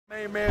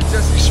Main man,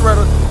 Jesse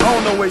Shredder. I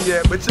don't know where you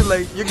at, but you're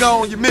late. You're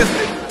gone, you missed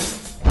it.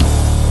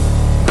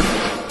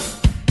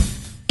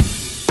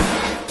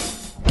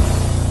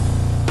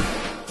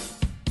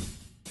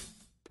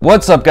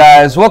 What's up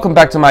guys, welcome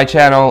back to my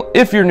channel.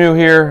 If you're new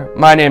here,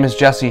 my name is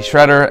Jesse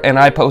Shredder and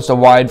I post a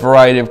wide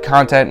variety of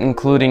content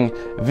including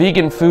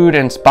vegan food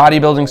and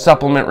bodybuilding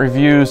supplement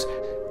reviews,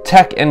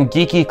 tech and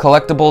geeky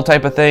collectible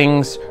type of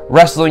things,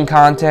 wrestling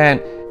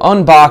content,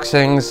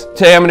 unboxings.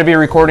 Today I'm going to be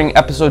recording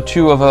episode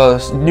 2 of a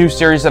new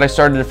series that I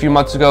started a few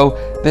months ago.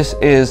 This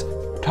is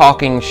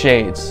Talking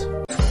Shades.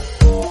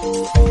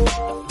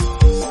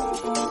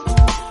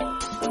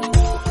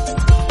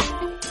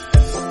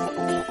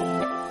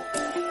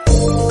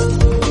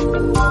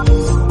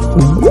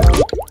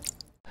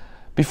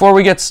 Before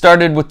we get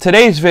started with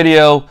today's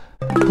video,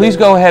 please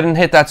go ahead and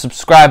hit that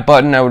subscribe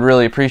button. I would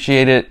really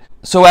appreciate it.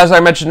 So as I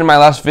mentioned in my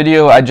last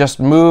video, I just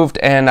moved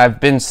and I've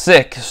been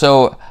sick.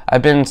 So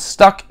I've been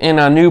stuck in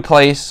a new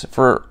place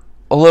for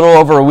a little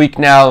over a week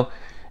now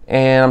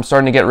and I'm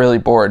starting to get really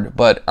bored,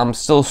 but I'm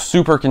still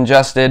super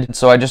congested,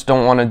 so I just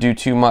don't want to do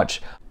too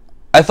much.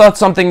 I thought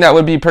something that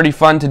would be pretty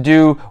fun to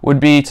do would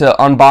be to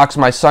unbox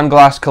my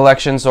sunglass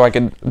collection so I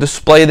could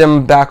display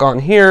them back on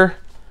here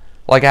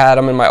like I had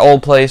them in my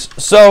old place.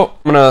 So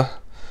I'm gonna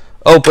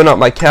open up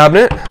my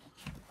cabinet.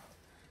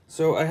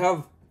 So I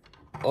have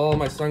all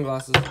my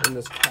sunglasses in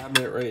this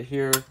cabinet right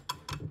here.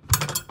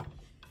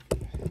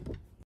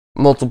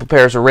 Multiple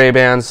pairs of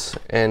Ray-Bans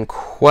and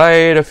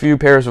quite a few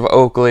pairs of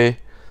Oakley.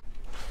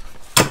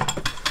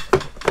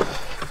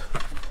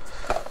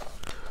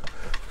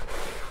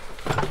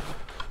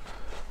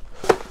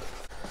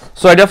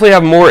 So I definitely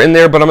have more in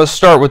there, but I'm gonna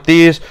start with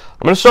these.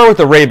 I'm gonna start with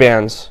the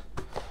Ray-Bans.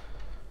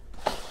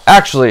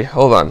 Actually,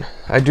 hold on.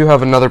 I do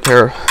have another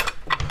pair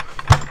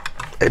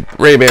of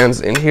Ray-Bans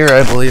in here,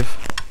 I believe.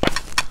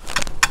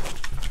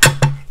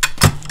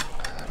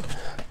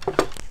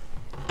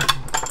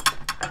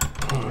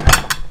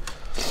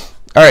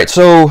 Alright,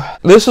 so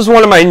this is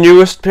one of my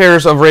newest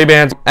pairs of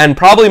Ray-Bans and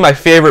probably my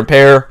favorite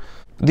pair.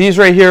 These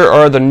right here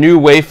are the new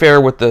Wayfarer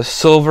with the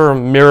silver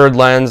mirrored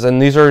lens,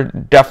 and these are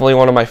definitely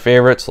one of my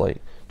favorites. Like,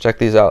 check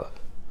these out.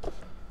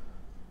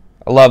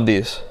 I love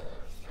these.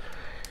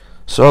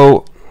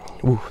 So,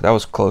 ooh, that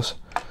was close.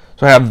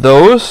 So I have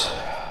those.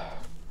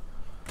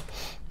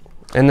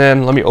 And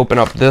then let me open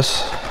up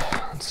this.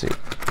 Let's see.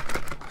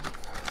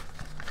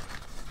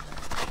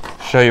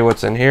 Show you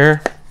what's in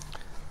here.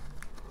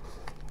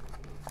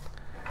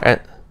 And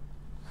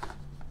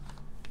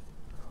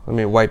let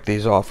me wipe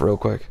these off real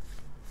quick.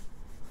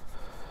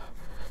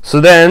 So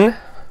then,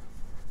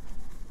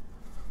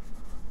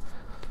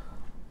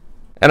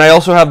 and I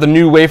also have the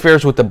new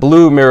Wayfarers with the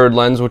blue mirrored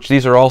lens, which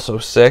these are also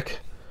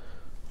sick.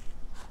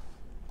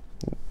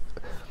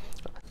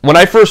 When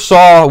I first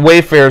saw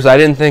Wayfarers, I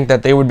didn't think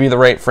that they would be the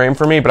right frame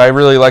for me, but I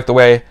really like the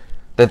way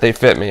that they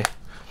fit me.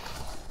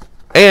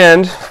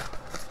 And I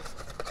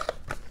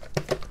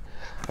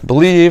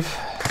believe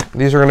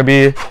these are going to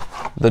be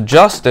the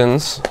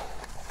Justins,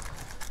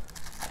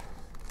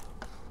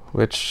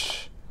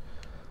 which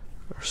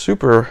are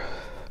super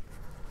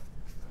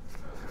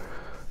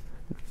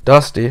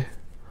dusty.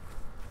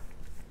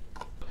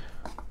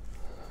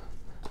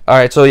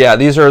 Alright, so yeah,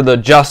 these are the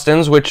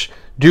Justins, which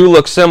do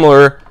look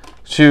similar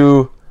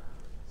to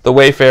the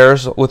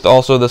Wayfarers with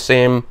also the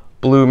same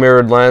blue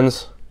mirrored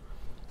lens.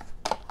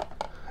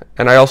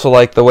 And I also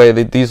like the way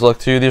that these look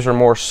too. These are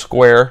more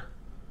square.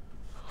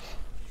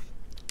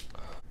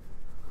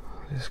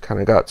 These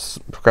kind of got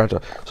scratched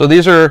up. So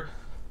these are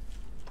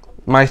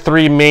my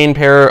 3 main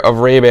pair of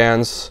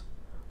Ray-Bans,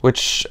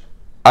 which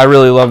I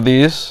really love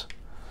these.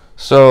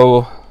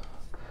 So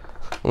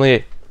let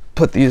me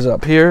put these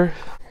up here.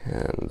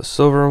 And the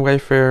silver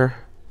Wayfarer.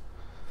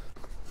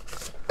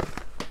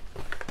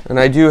 And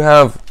I do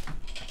have,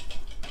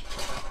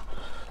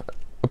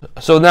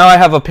 so now I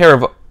have a pair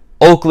of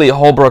Oakley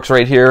Holbrooks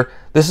right here.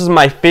 This is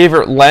my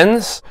favorite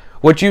lens.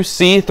 What you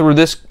see through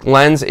this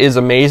lens is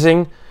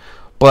amazing,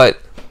 but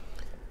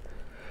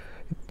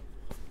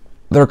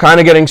they're kind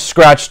of getting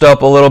scratched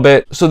up a little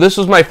bit. So this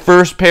was my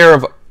first pair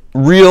of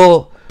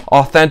real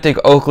authentic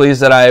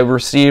Oakleys that I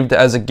received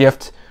as a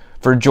gift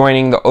for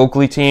joining the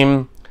Oakley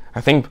team,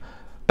 I think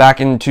back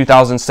in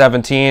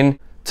 2017.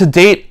 To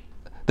date,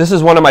 this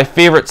is one of my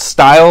favorite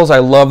styles. I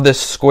love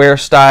this square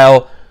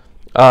style,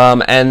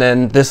 and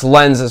then this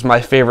lens is my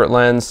favorite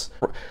lens.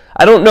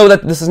 I don't know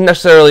that this is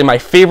necessarily my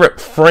favorite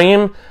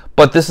frame,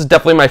 but this is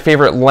definitely my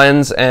favorite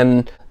lens,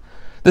 and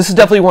this is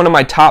definitely one of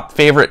my top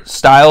favorite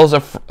styles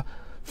of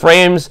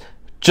frames,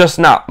 just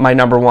not my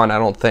 #1, I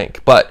don't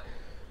think, but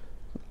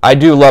I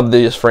do love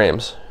these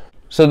frames.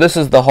 So this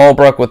is the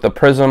Holbrook with the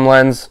prism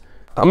lens.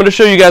 I'm going to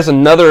show you guys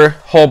another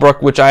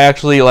Holbrook, which I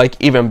actually like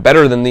even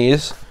better than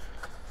these.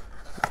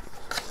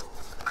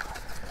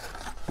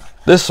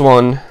 This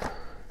one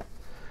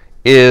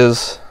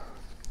is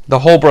the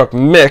Holbrook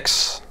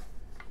Mix,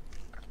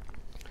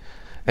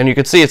 and you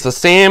can see it's the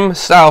same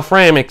style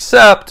frame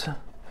except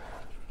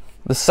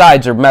the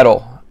sides are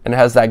metal and it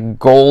has that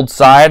gold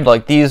side.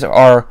 Like, these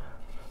are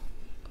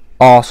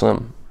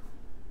awesome.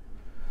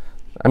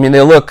 I mean,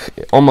 they look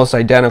almost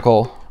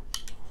identical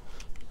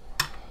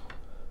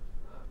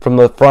from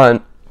the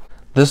front.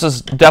 This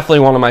is definitely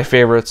one of my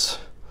favorites.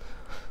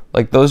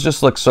 Like, those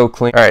just look so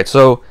clean. All right,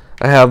 so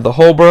I have the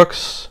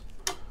Holbrooks.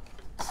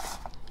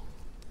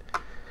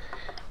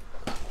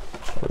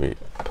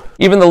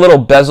 Even the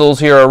little bezels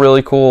here are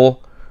really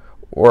cool,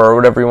 or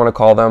whatever you want to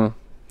call them.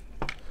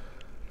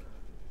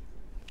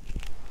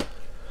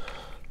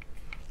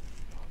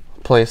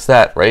 Place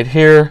that right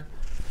here.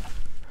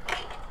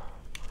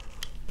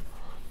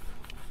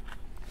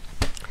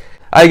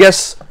 I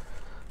guess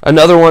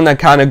another one that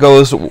kind of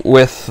goes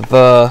with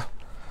the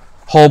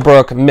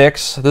Holbrook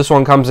mix. This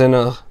one comes in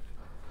a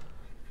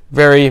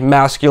very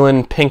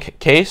masculine pink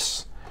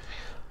case.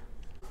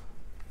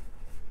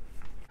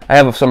 I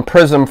have some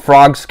Prism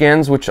frog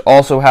skins, which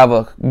also have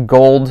a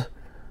gold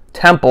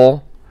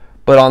temple,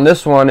 but on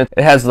this one it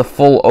has the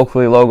full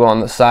Oakley logo on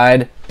the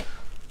side,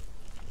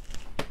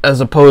 as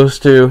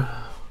opposed to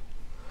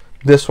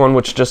this one,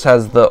 which just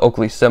has the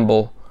Oakley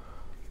symbol.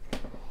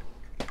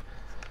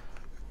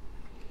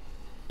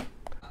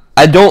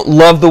 I don't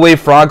love the way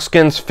frog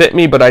skins fit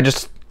me, but I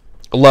just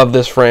love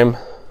this frame.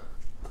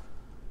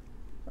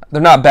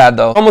 They're not bad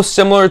though. Almost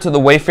similar to the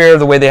Wayfarer,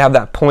 the way they have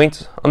that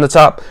point on the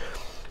top.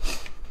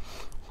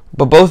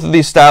 But both of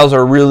these styles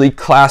are really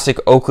classic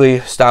Oakley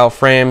style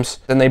frames,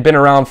 and they've been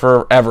around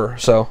forever.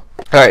 So,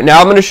 alright, now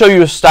I'm going to show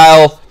you a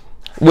style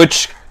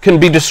which can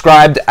be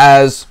described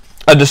as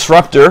a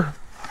disruptor.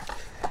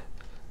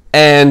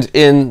 And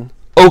in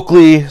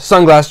Oakley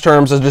sunglass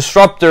terms, a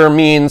disruptor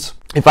means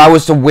if I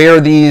was to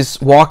wear these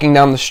walking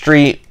down the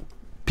street,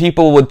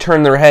 people would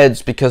turn their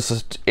heads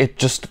because it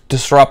just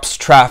disrupts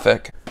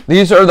traffic.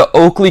 These are the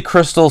Oakley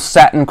Crystal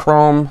Satin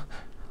Chrome.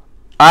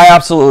 I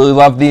absolutely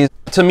love these.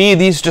 To me,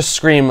 these just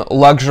scream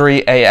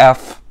luxury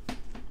AF.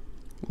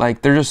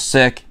 Like, they're just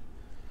sick.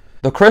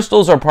 The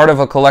crystals are part of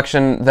a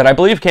collection that I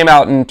believe came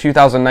out in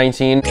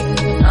 2019.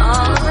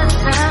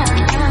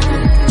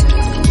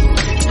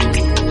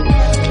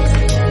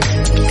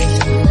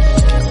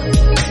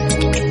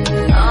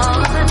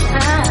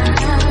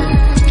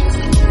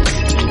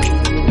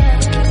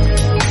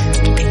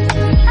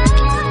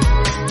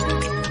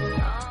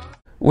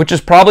 Which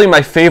is probably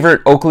my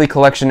favorite Oakley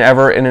collection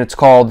ever, and it's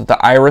called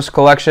the Iris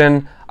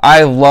collection.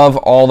 I love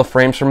all the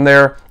frames from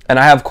there, and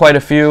I have quite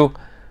a few,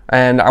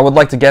 and I would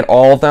like to get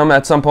all of them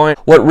at some point.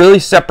 What really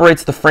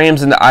separates the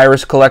frames in the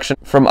Iris collection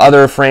from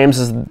other frames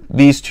is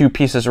these two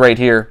pieces right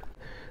here.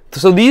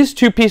 So these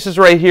two pieces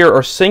right here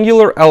are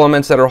singular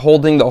elements that are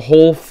holding the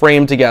whole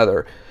frame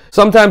together.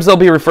 Sometimes they'll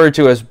be referred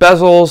to as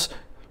bezels,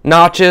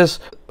 notches,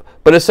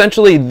 but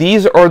essentially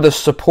these are the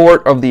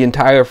support of the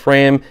entire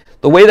frame.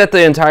 The way that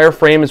the entire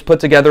frame is put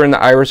together in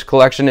the Iris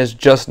collection is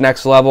just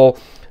next level.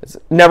 It's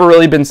never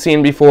really been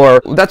seen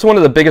before. That's one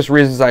of the biggest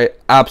reasons I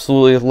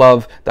absolutely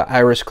love the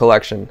Iris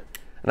collection.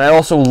 And I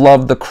also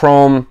love the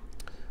chrome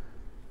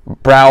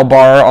brow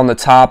bar on the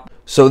top.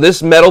 So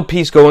this metal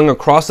piece going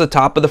across the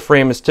top of the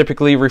frame is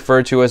typically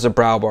referred to as a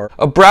brow bar.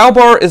 A brow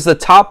bar is the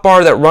top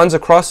bar that runs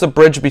across the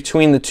bridge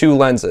between the two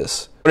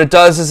lenses. What it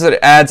does is it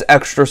adds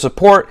extra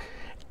support,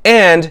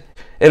 and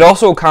it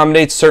also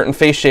accommodates certain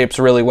face shapes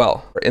really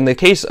well. In the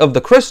case of the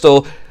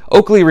crystal,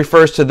 Oakley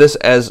refers to this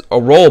as a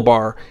roll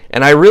bar,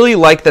 and I really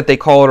like that they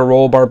call it a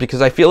roll bar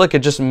because I feel like it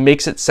just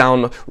makes it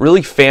sound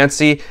really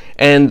fancy,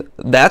 and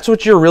that's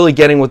what you're really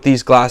getting with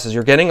these glasses.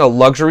 You're getting a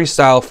luxury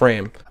style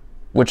frame,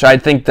 which I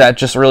think that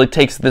just really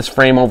takes this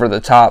frame over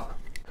the top.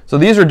 So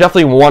these are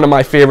definitely one of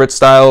my favorite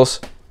styles.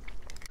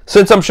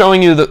 Since I'm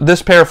showing you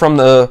this pair from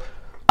the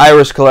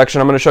Iris collection,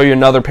 I'm going to show you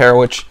another pair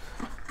which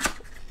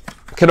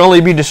can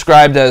only be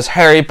described as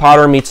Harry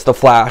Potter meets the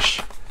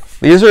Flash.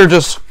 These are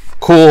just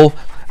cool.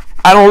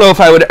 I don't know if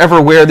I would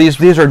ever wear these.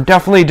 These are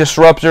definitely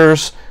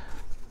disruptors,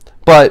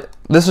 but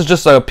this is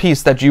just a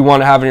piece that you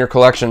want to have in your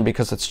collection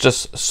because it's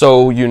just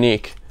so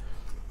unique.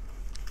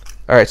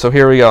 All right, so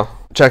here we go.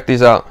 Check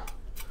these out.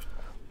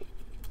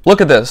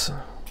 Look at this.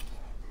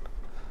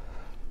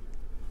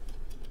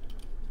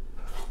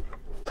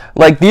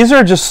 Like, these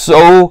are just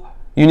so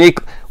unique.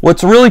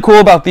 What's really cool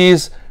about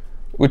these,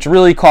 which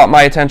really caught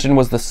my attention,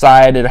 was the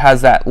side. It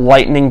has that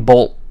lightning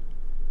bolt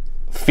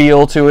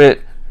feel to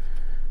it.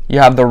 You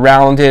have the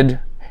rounded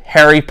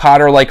Harry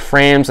Potter-like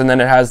frames, and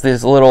then it has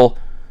these little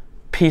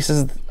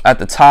pieces at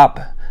the top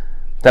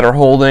that are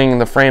holding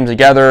the frame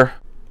together.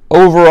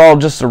 Overall,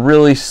 just a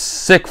really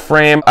sick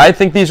frame. I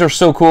think these are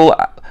so cool.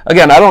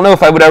 Again, I don't know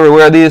if I would ever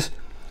wear these.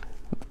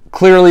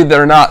 Clearly,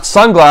 they're not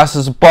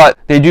sunglasses, but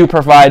they do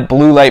provide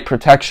blue light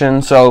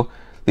protection, so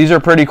these are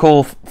pretty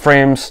cool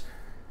frames.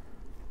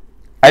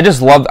 I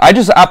just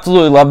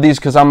absolutely love these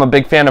because I'm a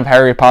big fan of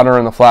Harry Potter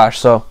and the Flash,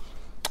 so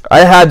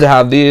I had to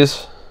have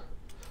these.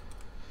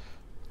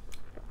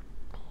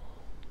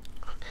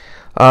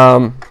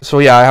 So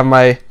yeah, I have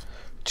my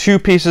two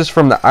pieces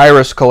from the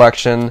Iris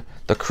collection,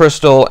 the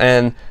crystal,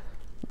 and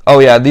oh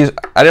yeah, these,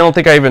 I don't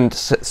think I even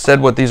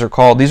said what these are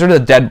called. These are the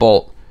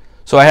deadbolt.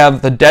 So I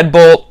have the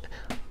deadbolt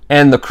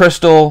and the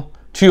crystal,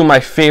 two of my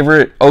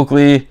favorite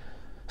Oakley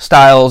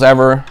styles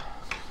ever.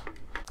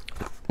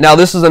 Now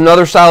this is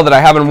another style that I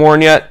haven't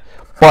worn yet,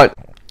 But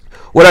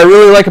what I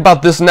really like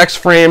about this next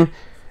frame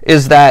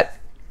is that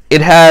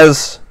it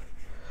has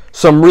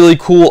some really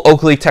cool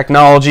Oakley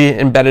technology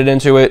embedded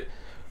into it.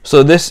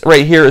 So this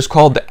right here is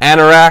called the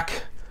Anorak.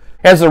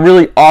 It has a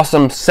really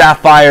awesome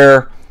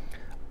sapphire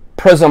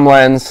prism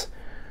lens,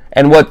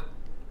 and what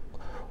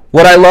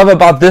I love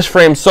about this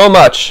frame so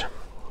much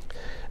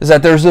is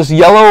that there's this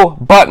yellow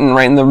button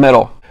right in the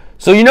middle.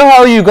 So you know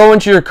how you go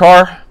into your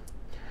car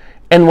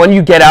and when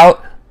you get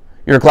out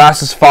your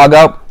glasses fog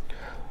up?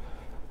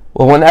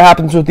 Well, when that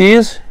happens with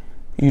these,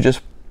 you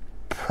just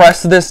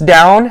press this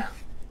down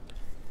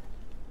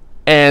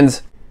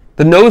and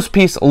the nose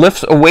piece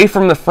lifts away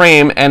from the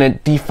frame and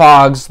it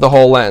defogs the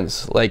whole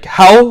lens. Like,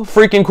 how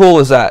freaking cool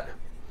is that?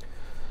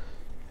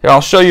 Here,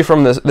 I'll show you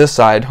from this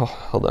side. Oh,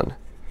 hold on.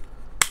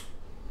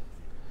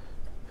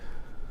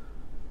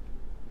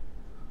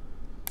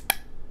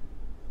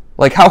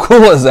 Like, how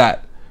cool is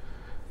that?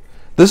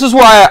 This is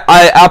why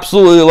I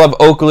absolutely love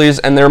Oakleys,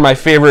 and they're my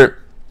favorite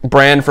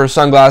brand for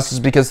sunglasses,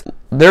 because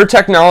their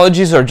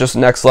technologies are just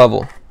next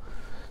level.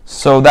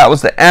 So that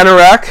was the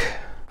Anorak.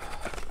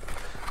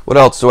 What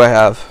else do I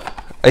have?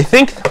 I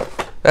think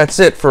that's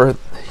it for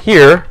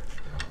here.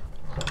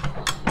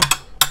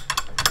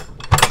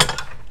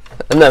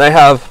 And then I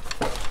have,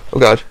 oh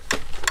god.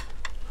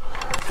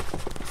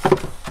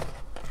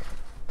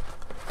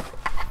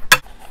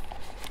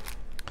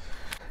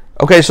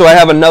 Okay, so I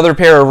have another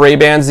pair of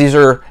Ray-Bans. These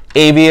are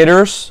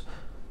aviators.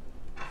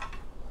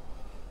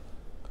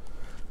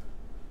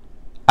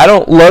 I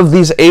don't love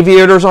these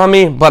aviators on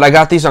me, but I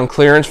got these on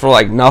clearance for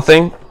like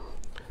nothing.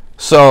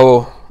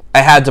 So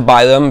I had to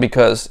buy them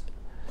because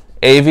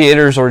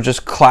aviators are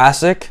just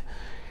classic.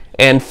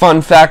 And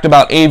fun fact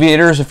about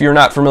aviators, if you're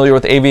not familiar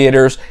with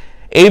aviators,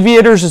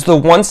 aviators is the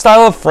one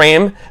style of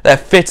frame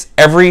that fits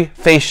every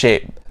face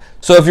shape.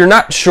 So if you're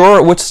not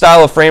sure which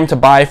style of frame to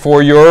buy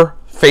for your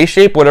face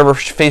shape, whatever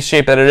face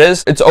shape that it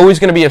is, it's always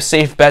going to be a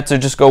safe bet to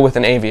just go with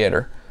an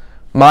aviator.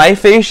 My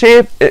face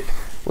shape,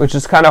 which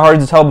is kind of hard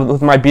to tell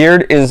with my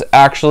beard, is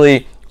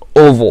actually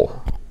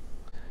oval.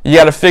 You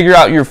got to figure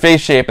out your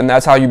face shape, and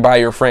that's how you buy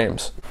your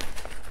frames.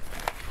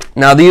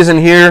 Now these in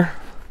here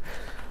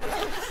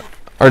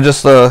are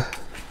just oh,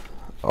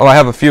 I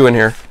have a few in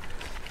here.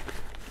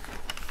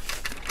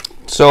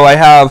 So I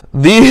have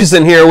these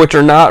in here, which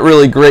are not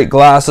really great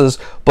glasses,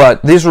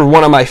 but these were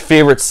one of my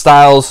favorite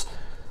styles.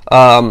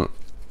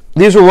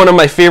 These were one of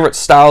my favorite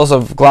styles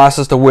of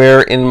glasses to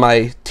wear in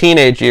my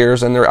teenage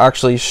years, and they're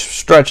actually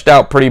stretched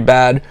out pretty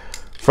bad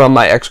from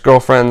my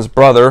ex-girlfriend's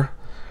brother.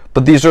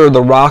 But these are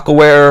the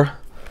Rocawear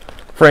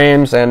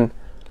frames, and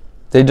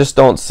they just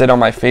don't sit on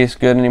my face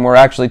good anymore.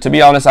 Actually, to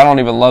be honest, I don't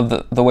even love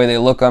the way they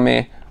look on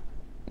me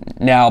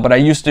now, but I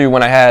used to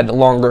when I had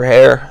longer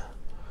hair.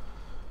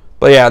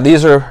 But yeah,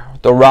 these are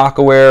the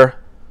Rocawear.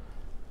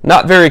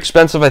 Not very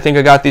expensive. I think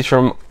I got these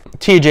from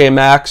TJ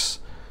Maxx,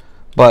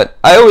 but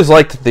I always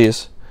liked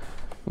these.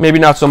 Maybe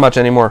not so much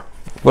anymore.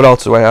 What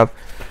else do I have?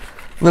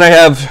 Then I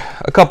have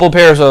a couple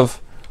pairs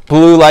of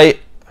blue light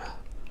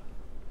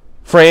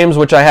frames,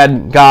 which I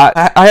had got.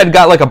 I had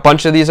got like a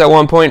bunch of these at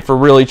one point for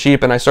really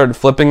cheap, and I started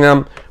flipping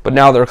them, but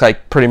now they're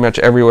like pretty much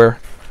everywhere.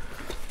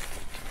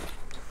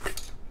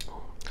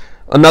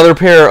 Another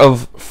pair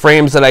of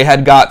frames that I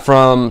had got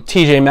from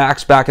TJ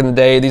Maxx back in the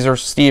day. These are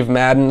Steve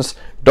Madden's.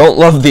 Don't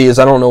love these.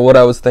 I don't know what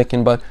I was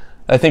thinking, but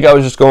I think I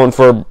was just going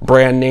for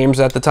brand names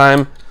at the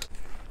time.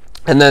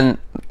 And then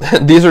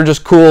these are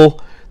just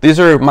cool. These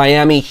are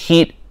Miami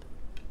Heat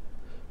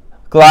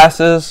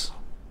glasses,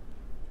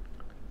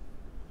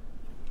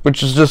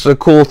 which is just a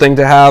cool thing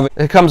to have.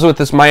 It comes with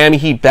this Miami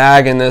Heat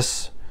bag and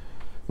this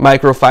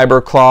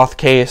microfiber cloth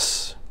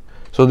case.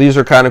 So these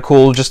are kind of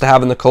cool just to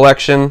have in the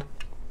collection.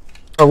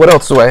 Oh, what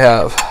else do I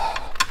have?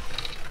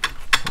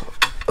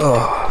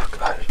 Oh,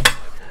 God.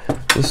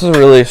 This is a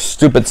really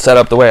stupid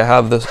setup the way I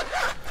have this.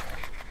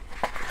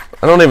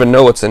 I don't even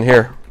know what's in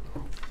here.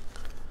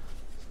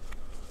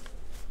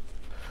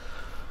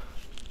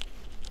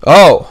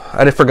 Oh,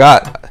 I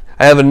forgot.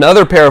 I have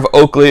another pair of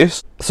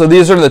Oakleys. So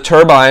these are the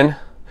Turbine,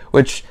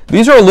 which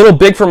these are a little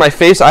big for my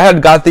face. I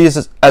had got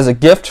these as a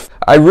gift.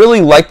 I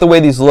really like the way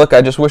these look.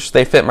 I just wish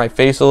they fit my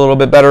face a little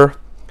bit better.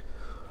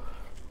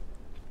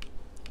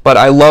 But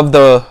I love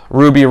the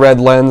ruby red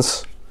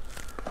lens.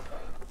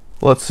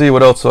 Let's see,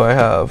 what else do I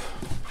have?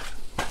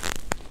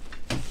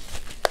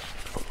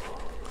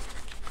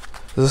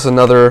 Is this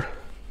another?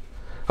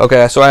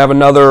 Okay, so I have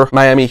another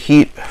Miami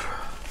Heat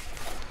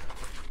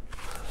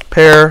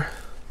pair.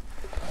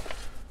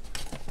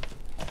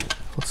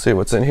 Let's see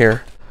what's in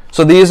here.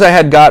 So these I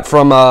had got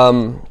from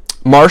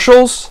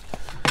Marshall's,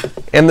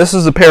 and this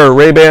is a pair of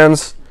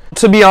Ray-Bans.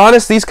 To be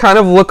honest, these kind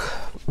of look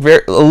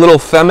a little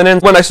feminine.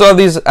 When I saw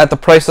these at the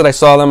price that I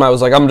saw them, I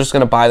was like, I'm just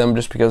gonna buy them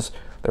just because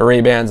they're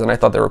Ray-Bans, and I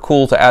thought they were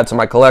cool to add to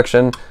my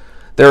collection.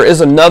 There is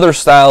another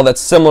style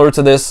that's similar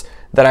to this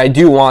that I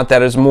do want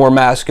that is more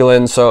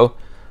masculine. So,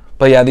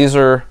 but yeah, these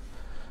are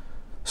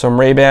some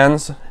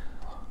Ray-Bans,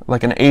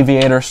 like an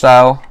aviator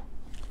style.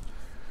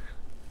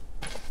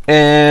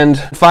 And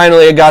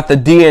finally, I got the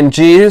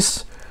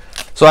D&Gs.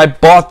 So I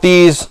bought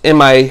these in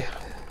my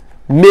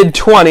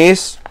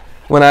mid-20s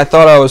when I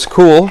thought I was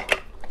cool.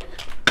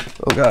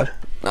 Oh God,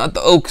 not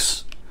the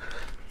Oaks.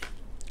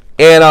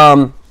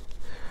 And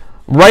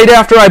right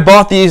after I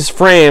bought these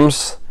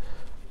frames,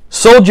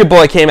 Soulja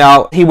Boy came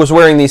out. He was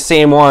wearing these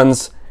same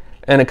ones,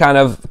 and it kind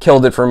of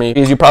killed it for me.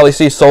 Because you probably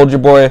see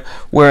Soulja Boy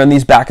wearing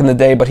these back in the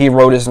day, but he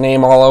wrote his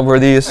name all over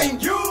these.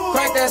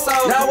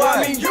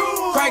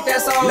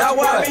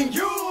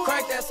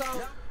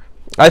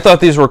 I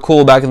thought these were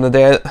cool back in the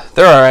day.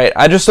 They're alright.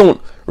 I just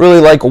don't really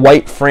like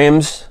white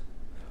frames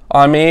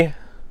on me.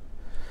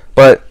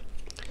 But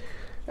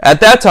at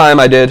that time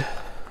I did.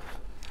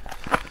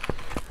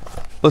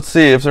 Let's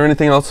see if there's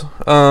anything else.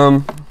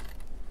 I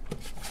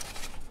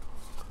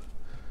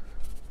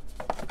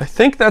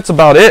think that's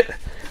about it.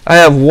 I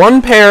have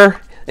one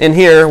pair in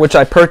here which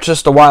I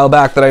purchased a while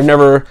back that I've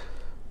never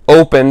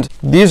opened.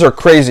 These are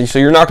crazy, so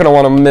you're not going to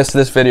want to miss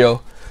this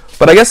video.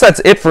 But I guess that's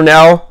it for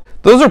now.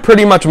 Those are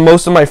pretty much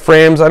most of my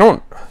frames. I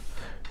don't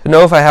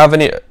know if I have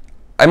any.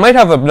 I might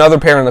have another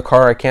pair in the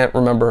car. I can't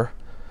remember.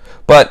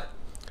 But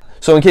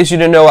so in case you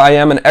didn't know, I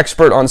am an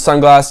expert on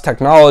sunglass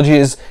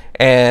technologies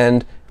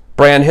and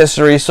brand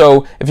history.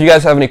 So if you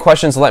guys have any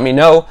questions, let me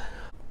know.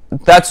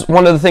 That's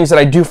one of the things that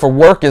I do for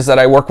work, is that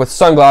I work with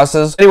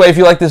sunglasses. Anyway, if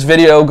you like this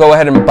video, go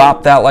ahead and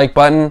bop that like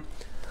button.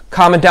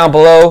 Comment down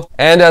below.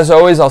 And as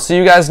always, I'll see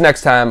you guys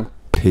next time.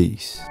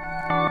 Peace.